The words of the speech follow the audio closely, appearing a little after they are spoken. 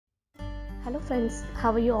Hello friends,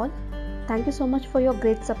 how are you all? Thank you so much for your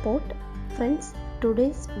great support. Friends,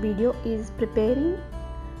 today's video is preparing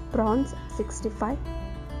prawns 65.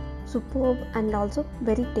 Superb and also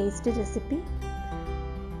very tasty recipe.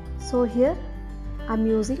 So here I'm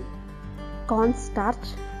using corn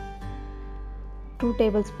starch 2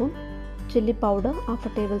 tablespoons, chili powder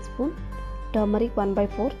 1/2 tablespoon, turmeric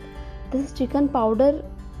 1/4. This is chicken powder,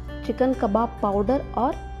 chicken kebab powder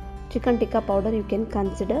or chicken tikka powder you can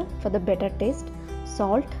consider for the better taste.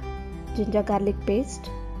 Salt, ginger garlic paste,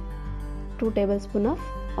 2 tablespoons of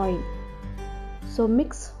oil. So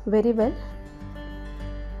mix very well.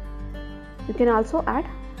 You can also add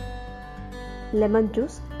lemon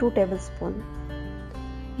juice 2 tablespoons.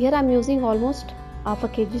 Here I am using almost half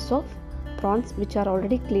a kg of prawns which are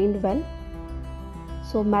already cleaned well.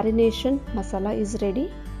 So marination masala is ready.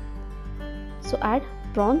 So add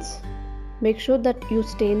prawns. Make sure that you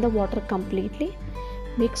stain the water completely.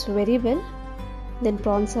 Mix very well. Then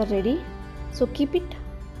prawns are ready. So keep it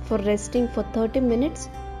for resting for 30 minutes.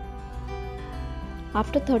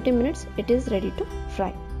 After 30 minutes it is ready to fry.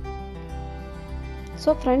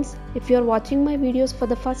 So friends, if you are watching my videos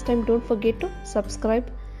for the first time, don't forget to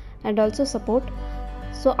subscribe and also support.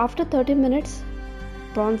 So after 30 minutes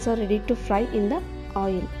prawns are ready to fry in the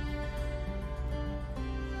oil.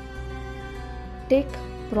 Take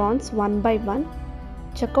prawns one by one.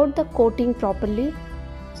 Check out the coating properly.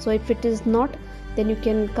 So if it is not, then you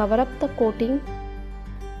can cover up the coating.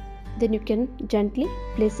 Then you can gently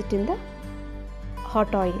place it in the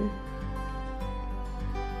hot oil.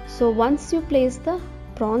 So once you place the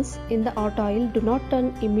prawns in the hot oil, do not turn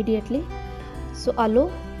immediately. So allow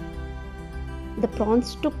the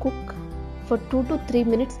prawns to cook for 2 to 3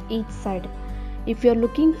 minutes each side. If you are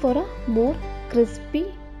looking for a more crispy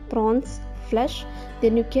prawns flesh,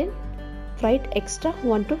 then you can fry it extra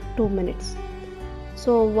 1 to 2 minutes.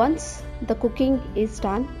 So once the cooking is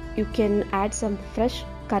done, you can add some fresh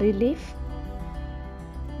curry leaf.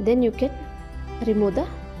 Then you can remove the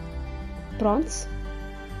prawns.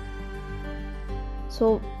 So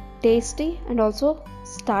tasty and also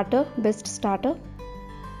starter, best starter.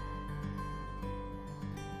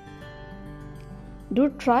 Do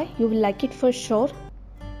try, you will like it for sure.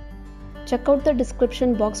 Check out the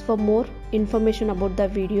description box for more information about the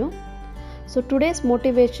video. So today's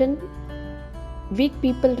motivation: weak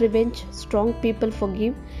people revenge, strong people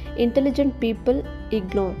forgive, intelligent people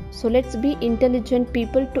ignore. So let's be intelligent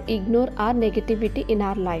people to ignore our negativity in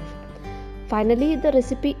our life. Finally, the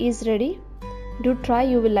recipe is ready. Do try,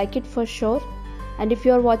 you will like it for sure. And if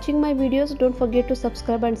you are watching my videos, don't forget to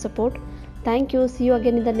subscribe and support. Thank you. See you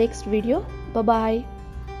again in the next video. Bye bye.